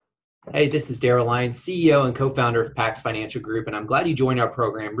Hey, this is Daryl Lyons, CEO and co-founder of Pax Financial Group, and I'm glad you joined our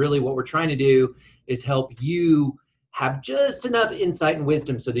program. Really, what we're trying to do is help you have just enough insight and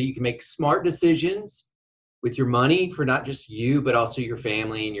wisdom so that you can make smart decisions with your money for not just you, but also your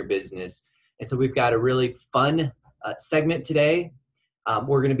family and your business. And so we've got a really fun segment today.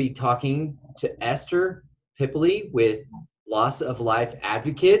 We're going to be talking to Esther Pipoli with Loss of Life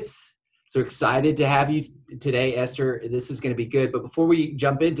Advocates. So excited to have you today, Esther. This is going to be good. But before we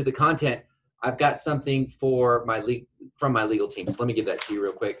jump into the content, I've got something from my legal team. So let me give that to you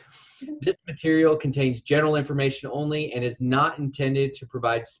real quick. This material contains general information only and is not intended to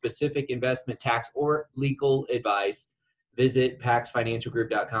provide specific investment, tax, or legal advice. Visit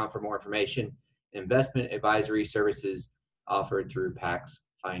paxfinancialgroup.com for more information. Investment advisory services offered through Pax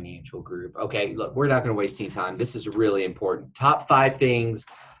Financial Group. Okay, look, we're not going to waste any time. This is really important. Top 5 things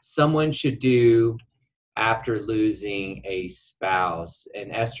someone should do after losing a spouse.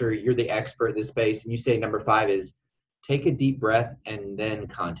 And Esther, you're the expert in this space, and you say number 5 is take a deep breath and then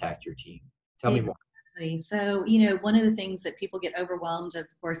contact your team. Tell me more. Exactly. So, one of the things that people get overwhelmed, of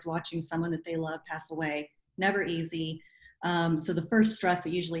course, watching someone that they love pass away, never easy. So the first stress that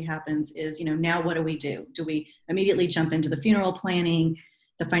usually happens is, now what do we do? Do we immediately jump into the funeral planning,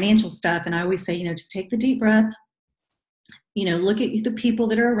 the financial stuff? And I always say, just take the deep breath, look at the people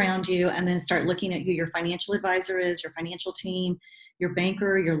that are around you, and then start looking at who your financial advisor is, your financial team, your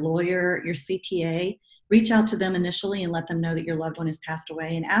banker, your lawyer, your CPA. Reach out to them initially and let them know that your loved one has passed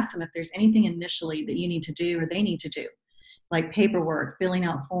away, and ask them if there's anything initially that you need to do or they need to do, like paperwork, filling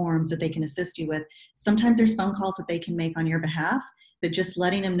out forms that they can assist you with. Sometimes there's phone calls that they can make on your behalf, but just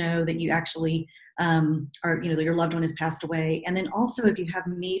letting them know that you actually that your loved one has passed away. And then also, if you have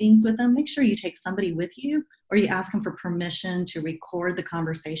meetings with them, make sure you take somebody with you, or you ask them for permission to record the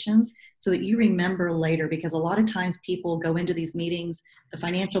conversations so that you remember later, because a lot of times people go into these meetings, the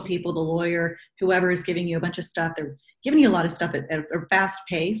financial people, the lawyer, whoever is giving you a bunch of stuff, they're giving you a lot of stuff at a fast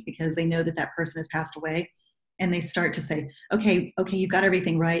pace because they know that that person has passed away. And they start to say, okay, you got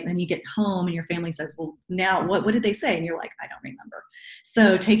everything right. And then you get home and your family says, well, now what did they say? And you're like, I don't remember.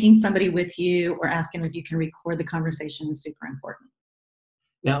 So taking somebody with you or asking if you can record the conversation is super important.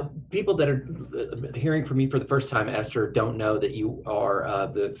 Now, people that are hearing from you for the first time, Esther, don't know that you are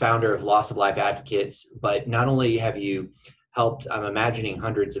the founder of Loss of Life Advocates, but not only have you helped, I'm imagining,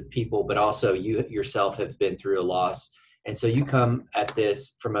 hundreds of people, but also you yourself have been through a loss. And so you come at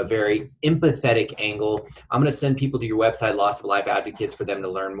this from a very empathetic angle. I'm going to send people to your website, Loss of Life Advocates, for them to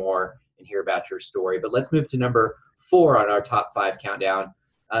learn more and hear about your story. But let's move to number 4 on our top 5 countdown.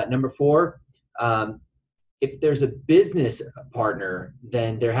 Number 4, if there's a business partner,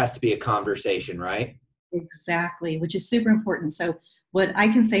 then there has to be a conversation, right? Exactly, which is super important. So what I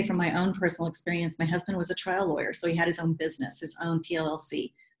can say from my own personal experience, my husband was a trial lawyer. So he had his own business, his own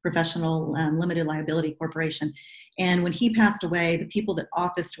PLLC, Professional Limited Liability Corporation. And when he passed away, the people that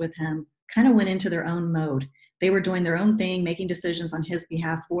officed with him kind of went into their own mode. They were doing their own thing, making decisions on his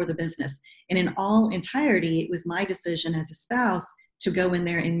behalf for the business. And in all entirety, it was my decision as a spouse to go in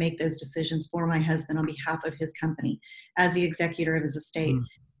there and make those decisions for my husband on behalf of his company as the executor of his estate.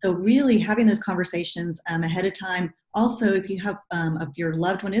 So really having those conversations ahead of time. Also, if you have, if your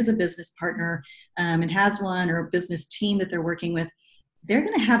loved one is a business partner and has one, or a business team that they're working with, they're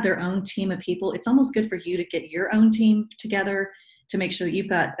going to have their own team of people. It's almost good for you to get your own team together to make sure that you've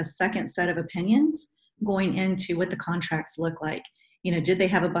got a second set of opinions going into what the contracts look like. Did they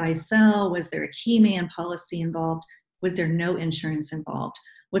have a buy-sell? Was there a key man policy involved? Was there no insurance involved?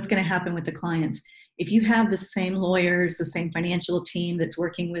 What's going to happen with the clients? If you have the same lawyers, the same financial team that's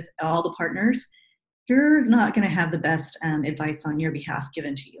working with all the partners, you're not going to have the best advice on your behalf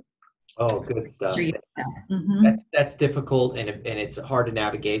given to you. Oh, good stuff. Mm-hmm. That's difficult and it's hard to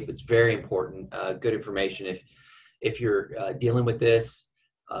navigate, but it's very important. Good information. If you're dealing with this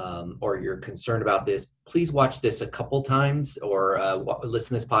or you're concerned about this, please watch this a couple times or listen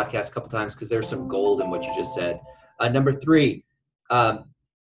to this podcast a couple times, because there's some gold in what you just said. Number 3,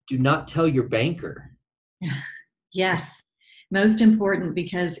 do not tell your banker. Yes. Most important,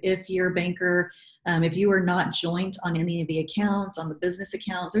 because if your banker, if you are not joint on any of the accounts, on the business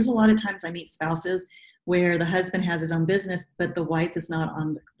accounts, there's a lot of times I meet spouses where the husband has his own business, but the wife is not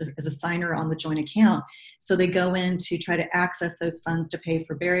as a signer on the joint account. So they go in to try to access those funds to pay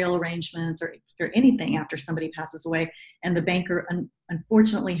for burial arrangements or for anything after somebody passes away. And the banker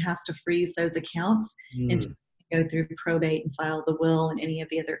unfortunately has to freeze those accounts and go through probate and file the will and any of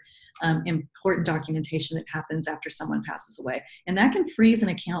the other important documentation that happens after someone passes away. And that can freeze an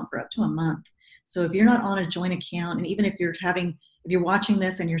account for up to a month. So if you're not on a joint account, and even if you're watching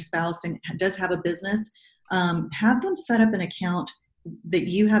this and your spouse does have a business, have them set up an account that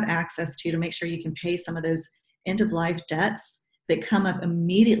you have access to make sure you can pay some of those end of life debts that come up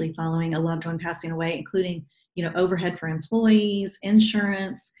immediately following a loved one passing away, including, overhead for employees,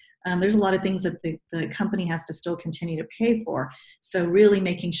 insurance. There's a lot of things that the company has to still continue to pay for. So really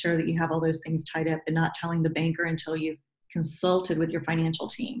making sure that you have all those things tied up and not telling the banker until you've consulted with your financial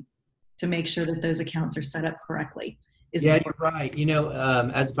team to make sure that those accounts are set up correctly. Yeah, you're right.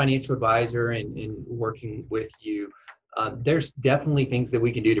 As a financial advisor and working with you, there's definitely things that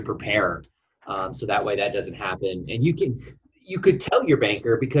we can do to prepare, so that way that doesn't happen. And you could tell your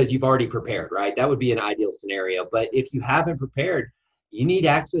banker because you've already prepared, right? That would be an ideal scenario. But if you haven't prepared, you need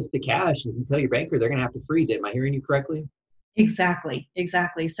access to cash. And if you tell your banker, they're going to have to freeze it. Am I hearing you correctly?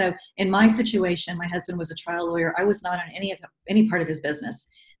 Exactly. So in my situation, my husband was a trial lawyer. I was not on any part of his business.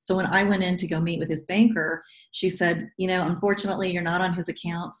 So when I went in to go meet with his banker, she said, unfortunately, you're not on his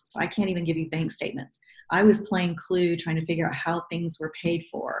accounts, so I can't even give you bank statements. I was playing Clue, trying to figure out how things were paid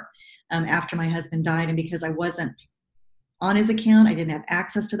for after my husband died. And because I wasn't on his account, I didn't have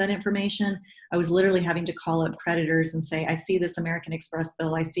access to that information. I was literally having to call up creditors and say, I see this American Express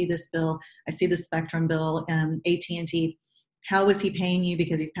bill. I see this bill. I see this Spectrum bill, AT&T. How is he paying you?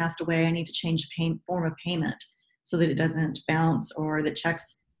 Because he's passed away. I need to change form of payment so that it doesn't bounce or the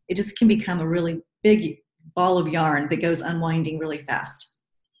checks. It just can become a really big ball of yarn that goes unwinding really fast.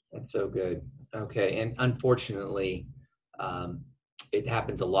 That's so good. Okay. And unfortunately, it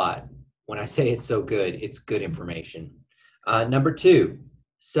happens a lot. When I say it's so good, it's good information. Number 2,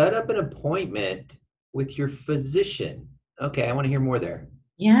 set up an appointment with your physician. Okay. I want to hear more there.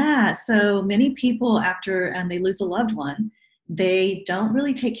 Yeah. So many people, after they lose a loved one, they don't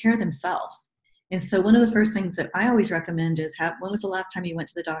really take care of themselves. And so one of the first things that I always recommend is when was the last time you went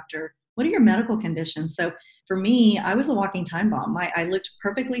to the doctor? What are your medical conditions? So for me, I was a walking time bomb. I looked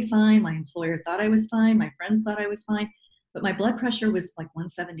perfectly fine. My employer thought I was fine. My friends thought I was fine. But my blood pressure was like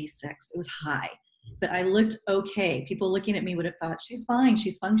 176. It was high. But I looked okay. People looking at me would have thought, she's fine.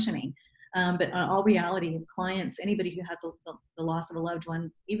 She's functioning. But in all reality, clients, anybody who has the loss of a loved one,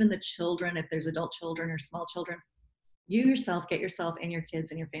 even the children, if there's adult children or small children, you yourself, get yourself and your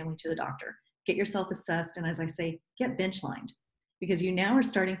kids and your family to the doctor. Get yourself assessed, and as I say, get bench lined, because you now are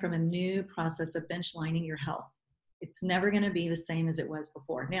starting from a new process of bench lining your health. It's never going to be the same as it was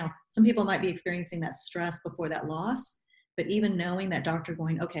before. Now, some people might be experiencing that stress before that loss, but even knowing that doctor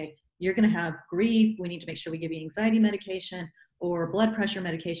going, okay, you're going to have grief, we need to make sure we give you anxiety medication or blood pressure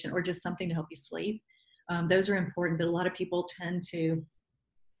medication or just something to help you sleep. Those are important, but a lot of people tend to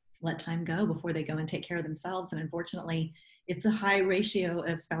let time go before they go and take care of themselves. And unfortunately, it's a high ratio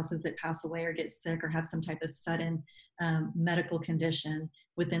of spouses that pass away or get sick or have some type of sudden medical condition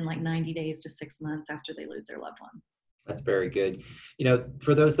within like 90 days to 6 months after they lose their loved one. That's very good.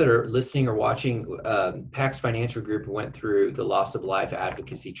 For those that are listening or watching, PAX Financial Group went through the loss of life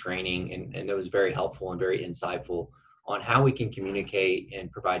advocacy training, and that was very helpful and very insightful on how we can communicate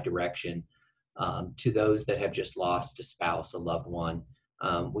and provide direction to those that have just lost a spouse, a loved one.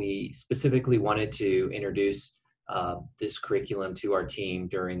 We specifically wanted to introduce this curriculum to our team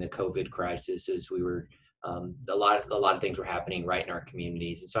during the COVID crisis, as we were a lot of things were happening right in our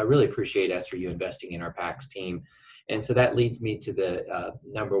communities. And so I really appreciate, Esther, you investing in our PAX team. And so that leads me to the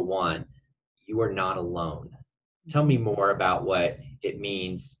number 1, you are not alone. Tell me more about what it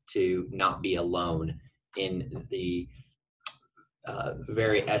means to not be alone in the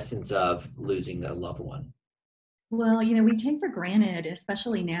very essence of losing a loved one. Well, we take for granted,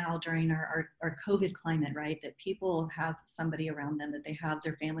 especially now during our COVID climate, right, that people have somebody around them, that they have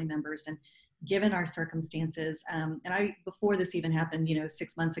their family members. And given our circumstances, and before this even happened,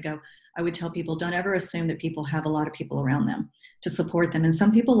 6 months ago, I would tell people, don't ever assume that people have a lot of people around them to support them. And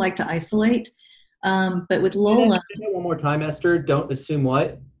some people like to isolate. But with Lola. One more time, Esther, don't assume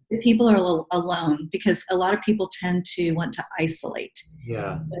what? People are alone, because a lot of people tend to want to isolate.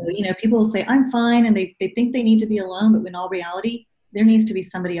 Yeah. So, people will say, I'm fine, and they think they need to be alone, but in all reality, there needs to be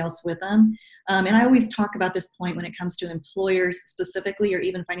somebody else with them. And I always talk about this point when it comes to employers specifically, or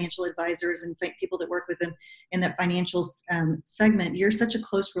even financial advisors and people that work within in that financial segment. You're such a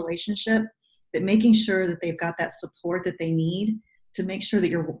close relationship that making sure that they've got that support that they need, to make sure that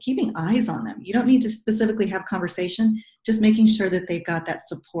you're keeping eyes on them. You don't need to specifically have conversation, just making sure that they've got that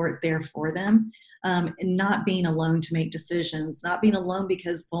support there for them, and not being alone to make decisions, not being alone,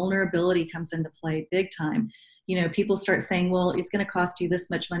 because vulnerability comes into play big time. People start saying, well, it's going to cost you this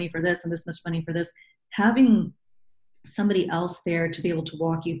much money for this and this much money for this. Having somebody else there to be able to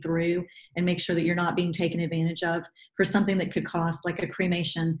walk you through and make sure that you're not being taken advantage of for something that could cost, like a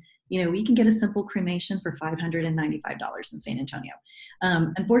cremation, we can get a simple cremation for $595 in San Antonio.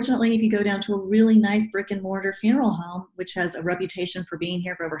 Unfortunately, if you go down to a really nice brick and mortar funeral home, which has a reputation for being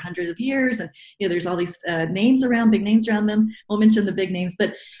here for over hundreds of years, and there's all these names around, big names around them. We'll mention the big names,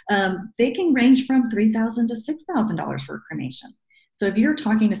 but they can range from $3,000 to $6,000 for a cremation. So if you're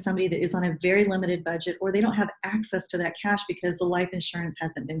talking to somebody that is on a very limited budget, or they don't have access to that cash because the life insurance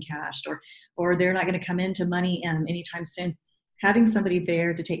hasn't been cashed, or they're not going to come into money anytime soon, having somebody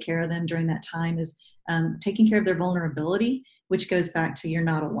there to take care of them during that time is taking care of their vulnerability, which goes back to you're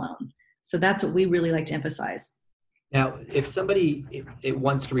not alone. So that's what we really like to emphasize. Now, if somebody it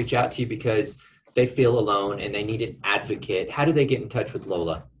wants to reach out to you because they feel alone and they need an advocate, how do they get in touch with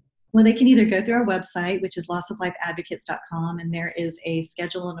Lola? Well, they can either go through our website, which is lossoflifeadvocates.com, and there is a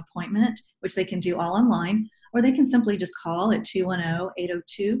schedule an appointment, which they can do all online, or they can simply just call at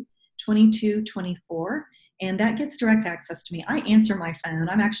 210-802-2224, and that gets direct access to me. I answer my phone.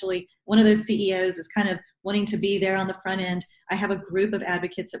 I'm actually one of those CEOs is kind of wanting to be there on the front end. I have a group of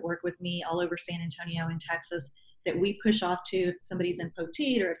advocates that work with me all over San Antonio and Texas that we push off to. If somebody's in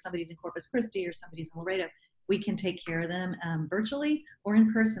Poteet, or if somebody's in Corpus Christi, or somebody's in Laredo, we can take care of them virtually or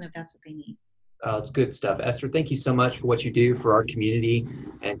in person if that's what they need. It's good stuff. Esther, thank you so much for what you do for our community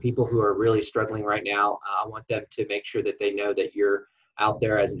and people who are really struggling right now. I want them to make sure that they know that you're out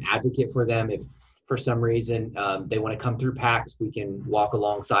there as an advocate for them. If for some reason they want to come through PAX, we can walk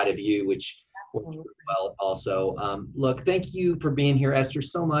alongside of you, which works well also. Look, thank you for being here, Esther,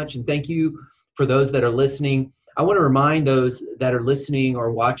 so much. And thank you for those that are listening. I want to remind those that are listening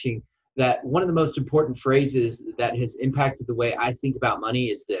or watching that one of the most important phrases that has impacted the way I think about money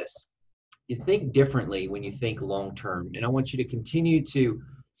is this: you think differently when you think long-term. And I want you to continue to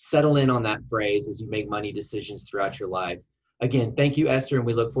settle in on that phrase as you make money decisions throughout your life. Again, thank you, Esther, and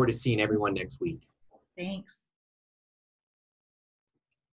we look forward to seeing everyone next week. Thanks.